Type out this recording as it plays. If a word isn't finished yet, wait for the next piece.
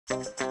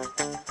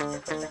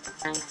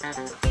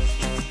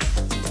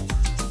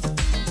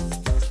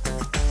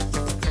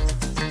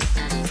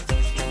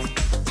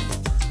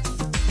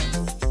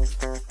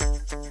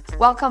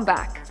Welcome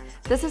back.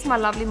 This is my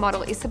lovely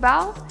model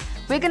Isabel.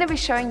 We're going to be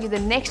showing you the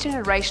next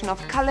generation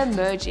of color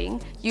merging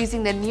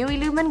using the new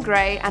Elumen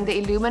Grey and the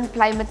Elumen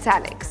Play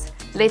Metallics.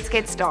 Let's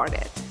get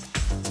started.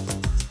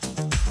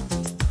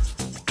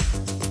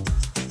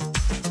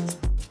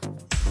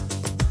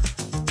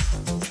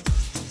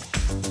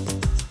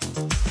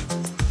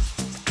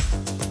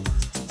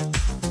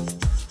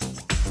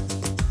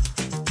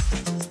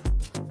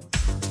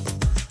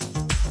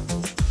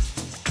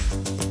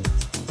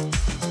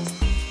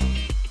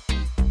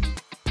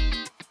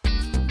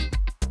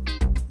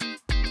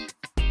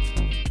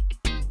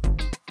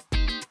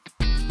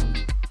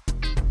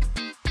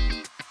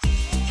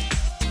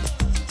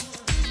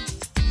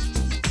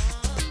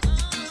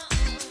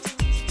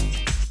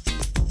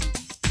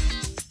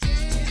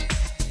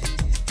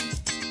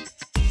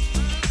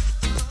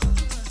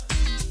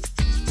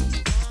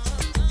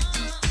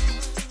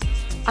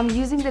 I'm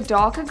using the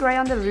darker grey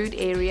on the root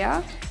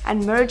area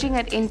and merging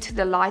it into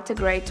the lighter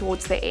grey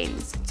towards the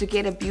ends to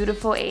get a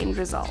beautiful end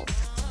result.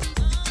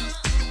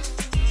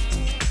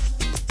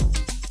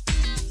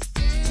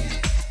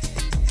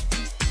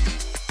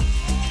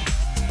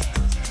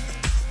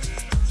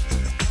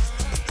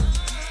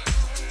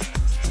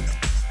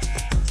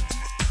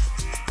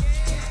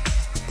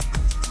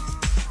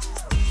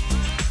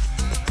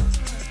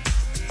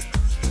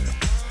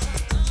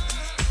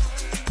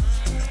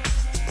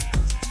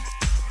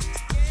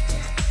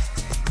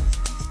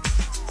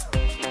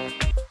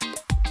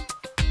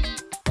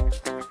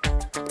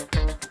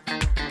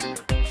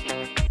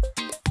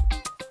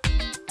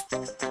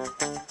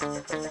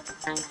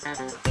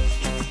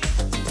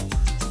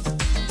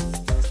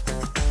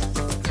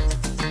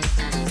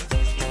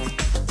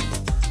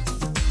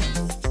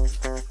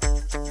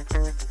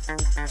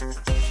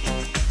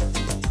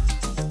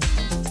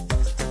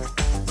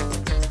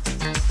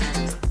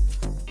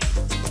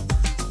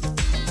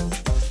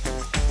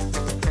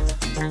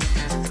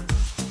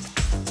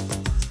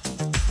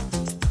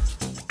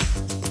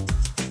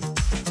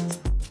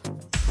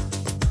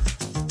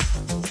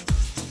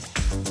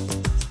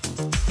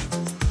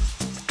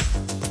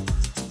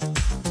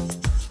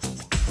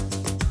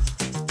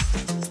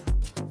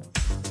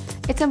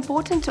 It's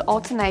important to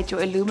alternate your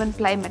Elumen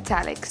Play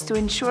Metallics to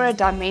ensure a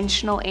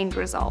dimensional end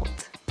result.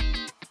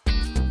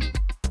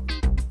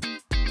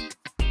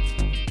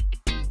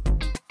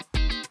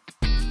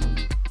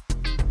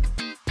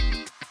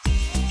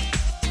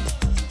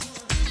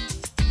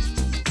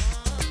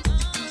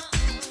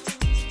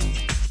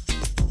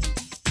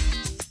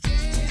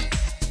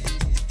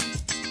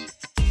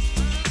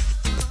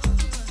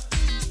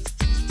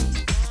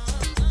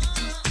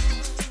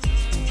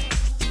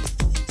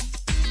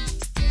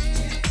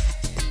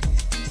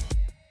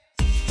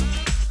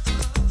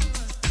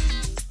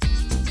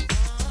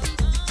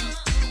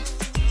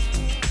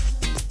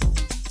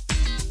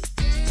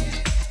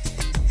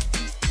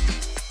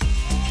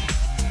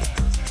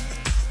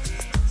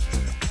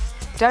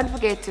 Don't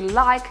forget to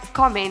like,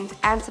 comment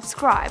and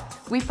subscribe.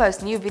 We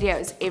post new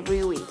videos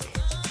every week.